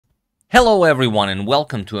Hello everyone and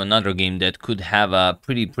welcome to another game that could have a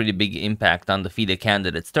pretty big impact on the FIDE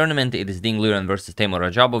Candidates Tournament. It is Ding Liren versus Teimour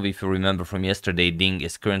Radjabov. If you remember from yesterday, Ding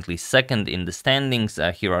is currently second in the standings.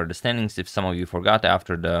 Here are the standings. If some of you forgot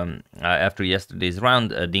after yesterday's round,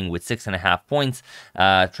 Ding with 6.5 points,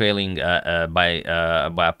 trailing by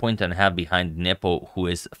a point and a half behind Nepo, who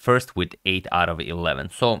is first with 8 out of 11.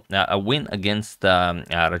 So a win against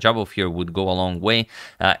Radjabov here would go a long way.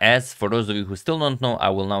 As for those of you who still don't know, I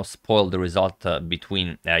will now spoil the result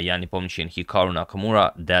between Yanni Pomchi and Hikaru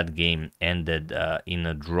Nakamura. That game ended in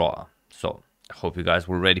a draw. So I hope you guys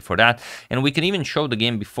were ready for that. And we can even show the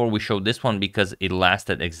game before we show this one because it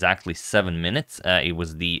lasted exactly 7 minutes. It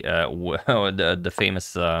was the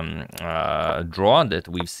famous draw that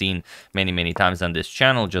we've seen many times on this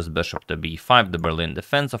channel. Just bishop to b5, the Berlin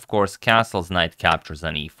defense, of course, castles, knight captures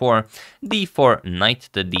on e4, d4, knight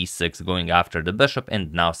to d6, going after the bishop,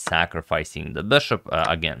 and now sacrificing the bishop.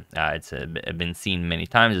 Again, it's been seen many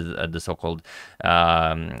times, the so-called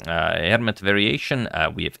hermit variation.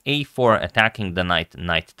 We have a4, attacking the knight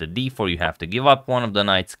to d4. You have to give up one of the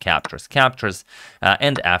knights, captures,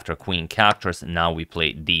 and after queen captures, now we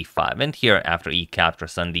play d5. And here, after e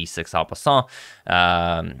captures on d6 en passant,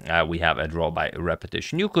 we have a draw by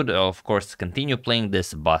repetition. You could, of course, continue playing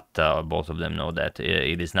this, but both of them know that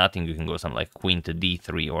it is nothing. You can go something like queen to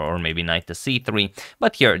d3 or maybe knight to c3,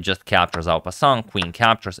 but here just captures en passant, queen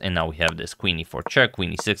captures, and now we have this queen e4 check,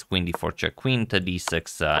 queen e6, queen d4 check, queen to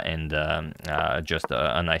d6, and just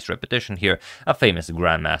a nice repetition here. A famous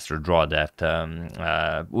grandmaster draw that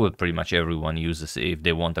pretty much everyone uses if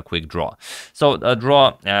they want a quick draw. So a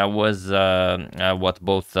draw was what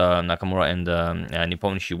both Nakamura and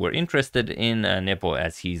Nipponishi were interested in. Nepo,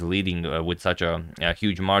 as he's leading with such a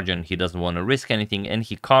huge margin, he doesn't want to risk anything, and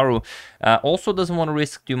Hikaru also doesn't want to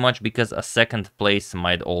risk too much because a second place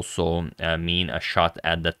might also mean a shot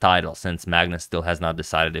at the title, since Magnus still has not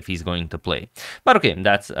decided if he's going to play. But okay,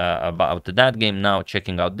 that's about that game. Now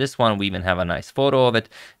checking out this one, we even have a nice photo of it.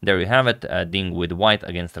 There you have it. Ding with white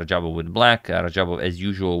against Radjabov with black. Radjabov, as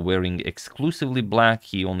usual, wearing exclusively black.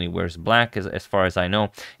 He only wears black as far as I know.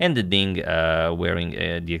 And the Ding wearing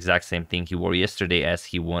the exact same thing he wore yesterday, as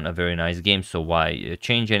he won a very nice game. So why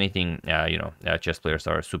change anything? Chess players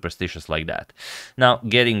are superstitious like that. Now,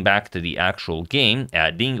 getting back to the actual game,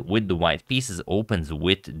 Ding with the white pieces opens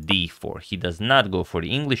with d4. He does not go for the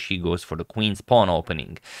English. He goes for the queen's pawn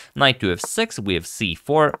opening. Knight to f6. We have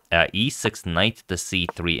c4, e6, knight to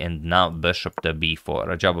c3, and now bishop to b4.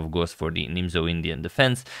 Radjabov goes for the Nimzo-Indian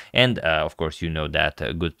defense, and of course you know that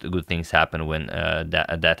good things happen when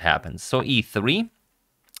that happens. So e3.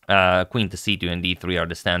 Queen to c2 and d3 are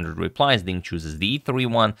the standard replies. Ding chooses the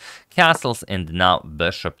e3 one, castles, and now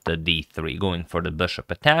bishop to d3. Going for the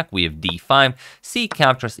bishop attack, we have d5, c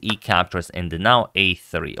captures, e captures, and now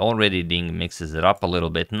a3. Already Ding mixes it up a little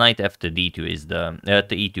bit. Knight f to d2 is the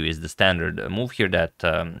to e2 is the standard move here that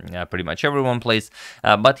pretty much everyone plays,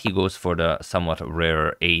 but he goes for the somewhat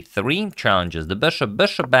rarer a3, challenges the bishop,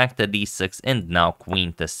 bishop back to d6, and now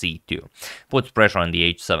queen to c2. Puts pressure on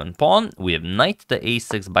the h7 pawn. We have knight to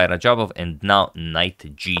a6 by Radjabov, and now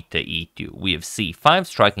knight g to e2. We have c5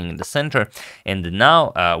 striking in the center, and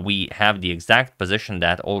now we have the exact position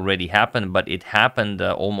that already happened, but it happened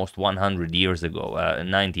almost 100 years ago,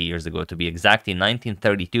 90 years ago to be exact, in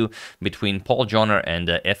 1932, between Paul Joner and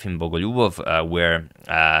Efim Bogolyubov, where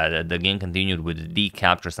the game continued with d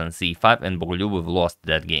captures on c5, and Bogolyubov lost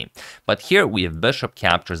that game. But here we have bishop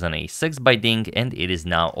captures on a6 by Ding, and it is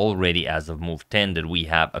now already, as of move 10, that we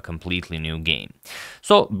have a completely new game.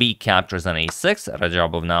 So b captures on a6.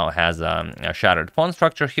 Radjabov now has a shattered pawn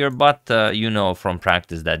structure here, but you know from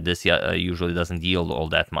practice that this usually doesn't yield all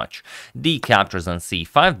that much. d captures on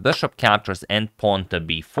c5, bishop captures, and pawn to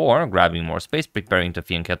b4, grabbing more space, preparing to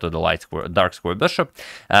fianchetto the dark square bishop,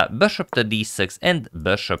 bishop to d6, and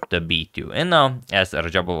bishop to b2. And now, as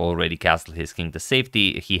Radjabov already castled his king to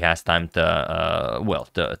safety, he has time to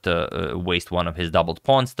waste one of his doubled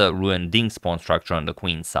pawns to ruin Ding's pawn structure on the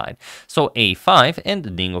queen side. So a5,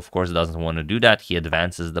 and Ding, of course, doesn't want to do that. He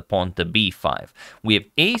advances the pawn to b5. We have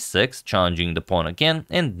a6, challenging the pawn again,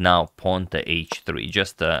 and now pawn to h3,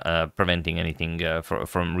 just preventing anything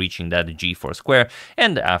from reaching that g4 square,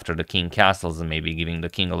 and after the king castles, maybe giving the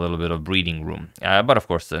king a little bit of breathing room. But of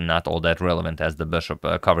course, not all that relevant, as the bishop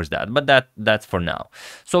covers that, but that's for now.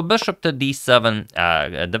 So bishop to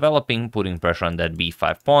d7, developing, putting pressure on that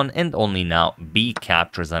b5 pawn, and only now b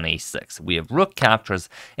captures on a6. We have rook captures,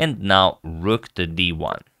 and now rook to d1.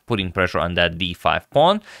 Putting pressure on that d5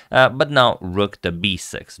 pawn, but now rook to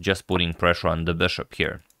b6, just putting pressure on the bishop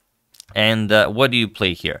here. And what do you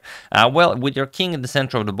play here? Well, with your king in the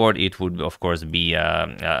center of the board, it would, of course, be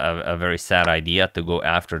a very sad idea to go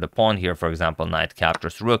after the pawn here. For example, knight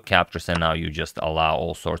captures, rook captures, and now you just allow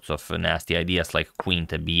all sorts of nasty ideas like queen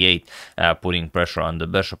to b8, putting pressure on the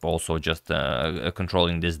bishop, also just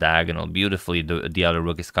controlling this diagonal beautifully. The other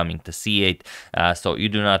rook is coming to c8, so you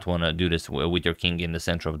do not want to do this with your king in the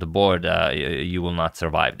center of the board. You will not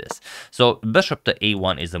survive this. So bishop to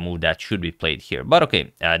a1 is a move that should be played here. But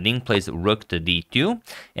okay, Ding plays rook to d2,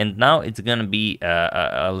 and now it's gonna be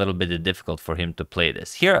a little bit difficult for him to play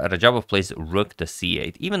this. Here Radjabov plays rook to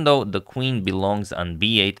c8, even though the queen belongs on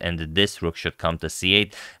b8 and this rook should come to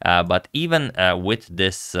c8, but even with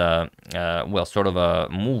this well, sort of a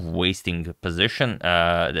move wasting position,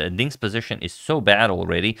 Ding's position is so bad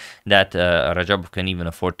already that Radjabov can even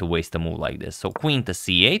afford to waste a move like this. So queen to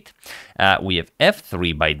c8, we have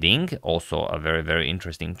f3 by Ding, also a very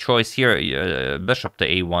interesting choice here. Bishop to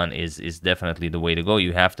a1 is definitely the way to go.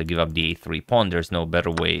 You have to give up the a3 pawn. There's no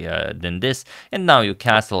better way than this. And now you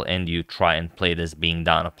castle and you try and play this being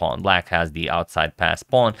down a pawn. Black has the outside pass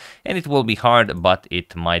pawn, and it will be hard, but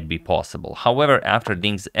it might be possible. However, after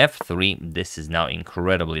Ding's f3, this is now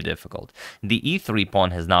incredibly difficult. The e3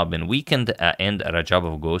 pawn has now been weakened, and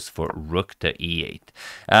Radjabov goes for rook to e8.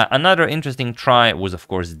 Another interesting try was, of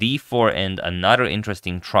course, d4, and another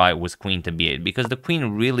interesting try was queen to b8, because the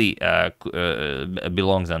queen really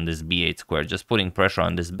belongs on this b8 square, just putting pressure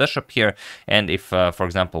on this bishop here. And if, for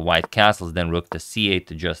example, white castles, then rook to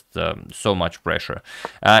c8, just so much pressure.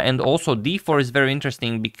 And also d4 is very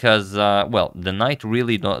interesting because, well, the knight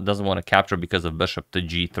really doesn't want to capture because of bishop to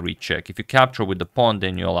g3 check. If you capture with the pawn,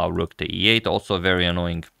 then you allow rook to e8, also very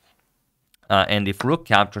annoying. And if rook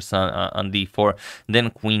captures on d4, then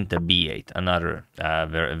queen to b8, another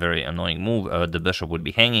very annoying move. The bishop would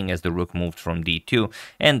be hanging as the rook moved from d2,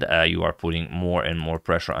 and you are putting more and more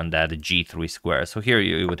pressure on that g3 square. So here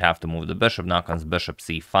you would have to move the bishop. Now comes bishop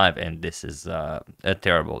c5, and this is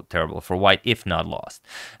terrible for white, if not lost.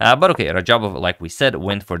 But okay, Radjabov, like we said,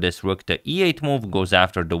 went for this rook to e8 move, goes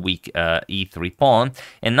after the weak e3 pawn,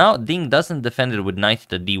 and now Ding doesn't defend it with knight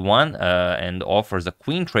to d1 and offers a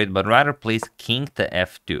queen trade, but rather plays king to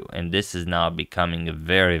f2, and this is now becoming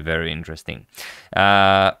very interesting,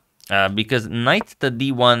 because knight to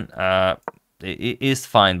d1 is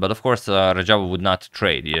fine, but of course Radjabov would not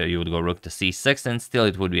trade. You would go rook to c6, and still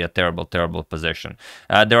it would be a terrible position.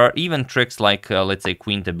 There are even tricks like let's say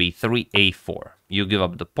queen to b3, a4. You give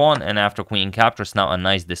up the pawn, and after queen captures, now a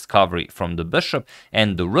nice discovery from the bishop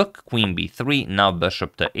and the rook, queen b3, now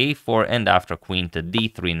bishop to a4, and after queen to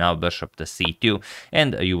d3, now bishop to c2,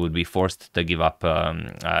 and you would be forced to give up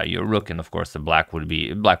your rook, and of course the black would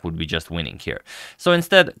be just winning here. So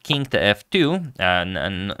instead, king to f2,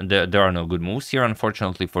 and there are no good moves here,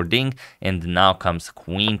 unfortunately for Ding, and now comes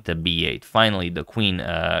queen to b8. Finally, the queen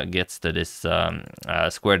gets to this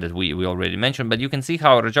square that we already mentioned, but you can see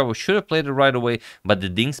how Radjabov should have played it right away, but the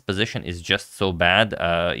Ding's position is just so bad,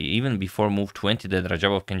 even before move 20, that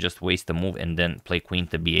Radjabov can just waste the move and then play queen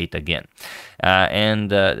to b8 again.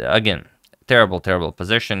 Again, terrible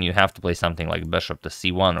position. You have to play something like bishop to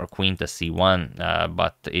c1 or queen to c1,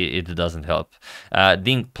 but it doesn't help.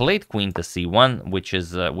 Ding played queen to c1, which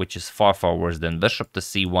is far worse than bishop to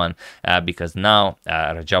c1, because now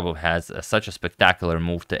Radjabov has such a spectacular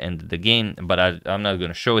move to end the game, but I'm not going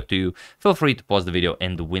to show it to you. Feel free to pause the video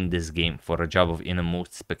and win this game for Radjabov in a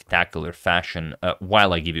most spectacular fashion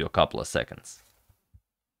while I give you a couple of seconds.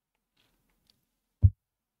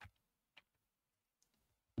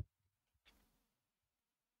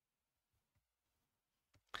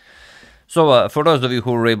 So for those of you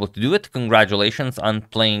who were able to do it, congratulations on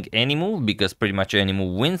playing any move, because pretty much any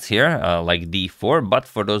move wins here, like d4. But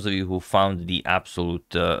for those of you who found the absolute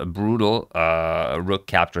brutal rook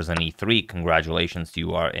captures on e3, congratulations,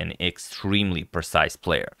 you are an extremely precise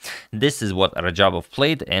player. This is what Radjabov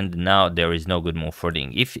played, and now there is no good move for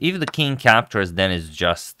Ding. If the king captures, then it's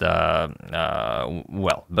just,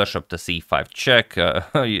 well, bishop to c5 check.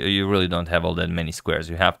 You really don't have all that many squares.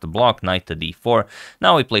 You have to block, knight to d4.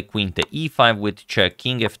 Now we play queen to e5 with check,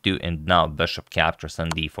 king f2, and now bishop captures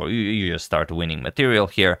on d4. You just start winning material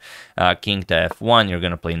here. King to f1, you're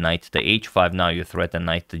going to play knight to h5. Now you threaten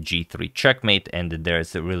knight to g3 checkmate, and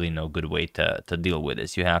there's really no good way to deal with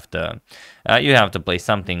this. You have to play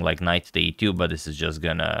something like knight to e2, but this is just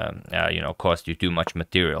gonna you know, cost you too much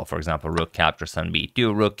material. For example, rook captures on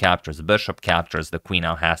b2, rook captures, bishop captures, the queen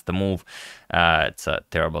now has to move. It's a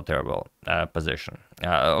terrible position.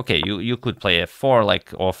 okay, you could play f4,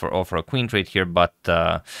 like offer a queen trade here, but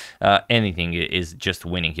anything is just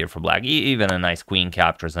winning here for black. Even a nice queen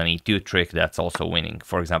captures an e2 trick, that's also winning.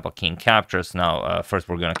 For example, king captures. Now first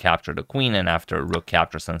we're going to capture the queen, and after rook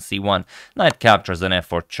captures on c1, knight captures an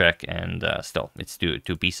f4 check, and still it's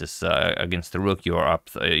two pieces against the rook. You're up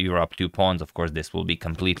 2 pawns. Of course, this will be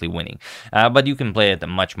completely winning, but you can play it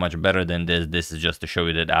much better than this. This is just to show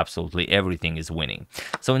you that absolutely everything is winning.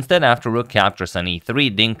 So instead, after rook captures on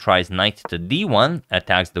e3, Ding tries knight to d1,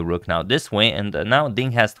 attacks the rook now this way, and now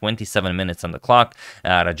Ding has 27 minutes on the clock.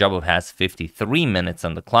 Radjabov has 53 minutes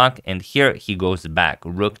on the clock, and here he goes back,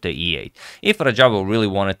 rook to e8. If Radjabov really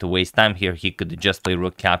wanted to waste time here, he could just play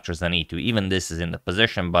rook captures on e2. Even this is in the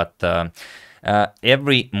position, but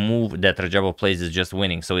every move that Radjabov plays is just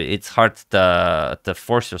winning, so it's hard to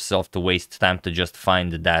force yourself to waste time to just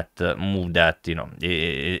find that move that, you know,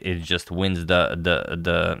 it just wins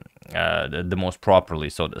the most properly,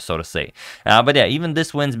 so to say. But yeah, even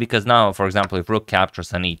this wins, because now, for example, if rook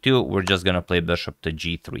captures on e2, we're just gonna play bishop to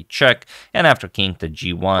g3 check, and after king to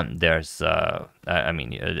g1, there's I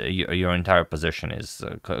mean, your entire position is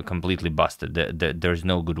completely busted. There's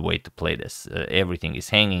no good way to play this. Everything is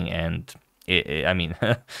hanging, and I mean,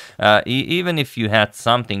 even if you had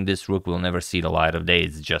something, this rook will never see the light of day.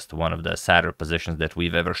 It's just one of the sadder positions that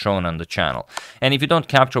we've ever shown on the channel. And if you don't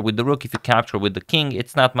capture with the rook, if you capture with the king,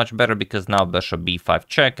 it's not much better, because now bishop b5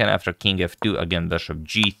 check, and after king f2, again bishop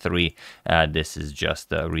g3, this is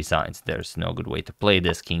just resigns. There's no good way to play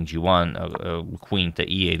this. King g1, queen to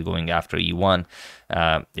e8 going after e1.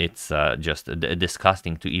 It's just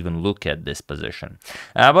disgusting to even look at this position.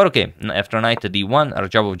 But okay, after knight to d1,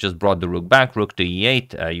 Radjabov just brought the rook back, rook to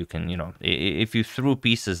e8. You can, you know, if you threw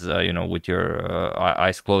pieces, you know, with your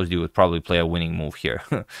eyes closed, you would probably play a winning move here.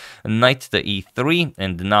 Knight to e3,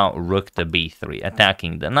 and now rook to b3,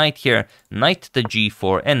 attacking the knight here, knight to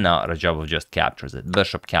g4, and now Radjabov just captures it.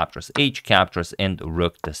 Bishop captures, h captures, and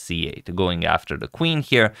rook to c8, going after the queen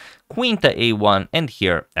here, queen to a1, and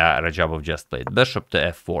here Radjabov just played bishop to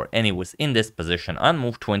f4, and it was in this position on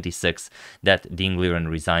move 26 that Ding Liren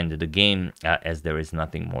resigned the game, as there is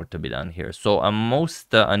nothing more to be done here. So a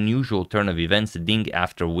most unusual turn of events. Ding,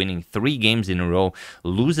 after winning 3 games in a row,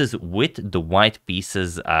 loses with the white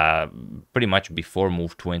pieces pretty much before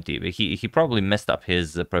move 20. He probably messed up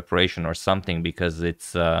his preparation or something, because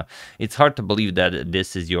it's hard to believe that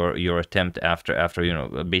this is your attempt after you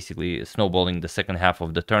know, basically snowballing the second half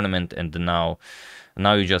of the tournament, and now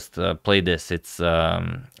you just play this. It's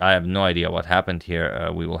I have no idea what happened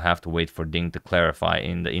here. We will have to wait for Ding to clarify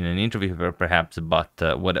in an interview perhaps, but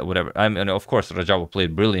whatever. I mean, of course Radjabov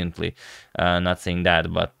played brilliantly, not saying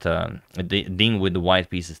that, but Ding with the white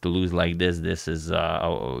pieces to lose like this is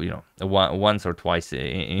you know, once or twice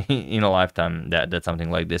in a lifetime that something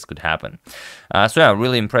like this could happen. So yeah,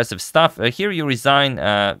 really impressive stuff. Here you resign.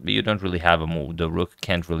 You don't really have a move. The rook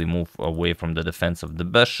can't really move away from the defense of the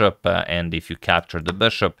bishop, and if you capture the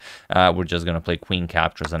bishop, we're just gonna play queen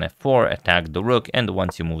captures on f4, attack the rook, and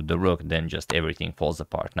once you move the rook, then just everything falls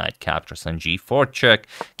apart. Knight captures on g4 check,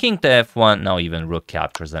 king to f1, now even rook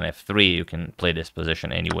captures on f3. You can play this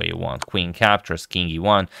position any way you want. Queen captures, king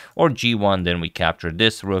e1, or g1, then we capture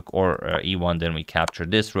this rook, or e1, then we capture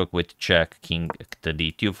this rook with check, king to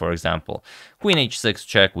d2, for example. Queen h6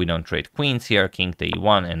 check, we don't trade queens here, king to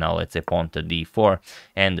e1, and now let's say pawn to d4,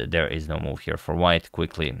 and there is no move here for white.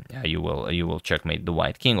 Quickly, you will checkmate the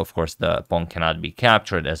white king. Of course, the pawn cannot be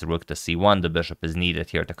captured, as rook to c1, the bishop is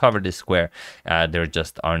needed here to cover this square. There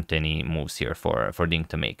just aren't any moves here for Ding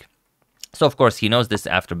to make. So, of course, he knows this.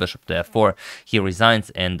 After bishop to f4, he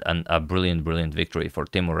resigns, and a brilliant victory for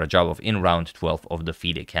Teimour Radjabov in round 12 of the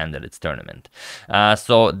FIDE Candidates Tournament.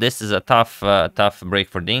 So this is a tough break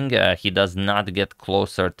for Ding. He does not get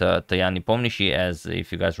closer to Jan Nepomniachtchi, as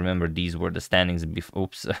if you guys remember, these were the standings. These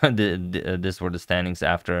were the standings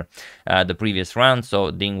after the previous round.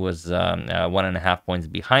 So Ding was 1.5 points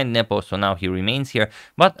behind Nepo. So now he remains here,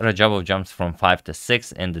 but Radjabov jumps from 5 to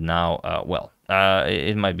 6, and now, well,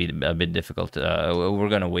 it might be a bit difficult. We're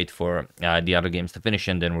going to wait for the other games to finish,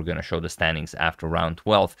 and then we're going to show the standings after round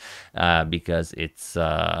 12, because it's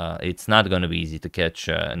not going to be easy to catch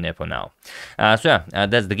Nepo now. So yeah,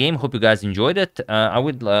 that's the game. Hope you guys enjoyed it. I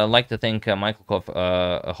would like to thank Michael Koff,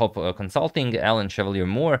 Hope Consulting, Alan Chevalier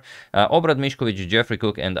Moore, Obrad Mishkovic, Jeffrey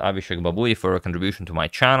Cook, and Abhishek Babui for a contribution to my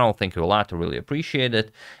channel. Thank you a lot. I really appreciate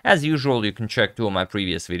it. As usual, you can check 2 of my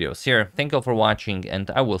previous videos here. Thank you all for watching, and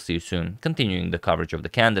I will see you soon, continuing the coverage of the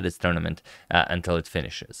Candidates Tournament until it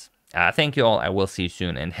finishes. Thank you all. I will see you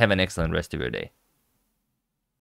soon, and have an excellent rest of your day.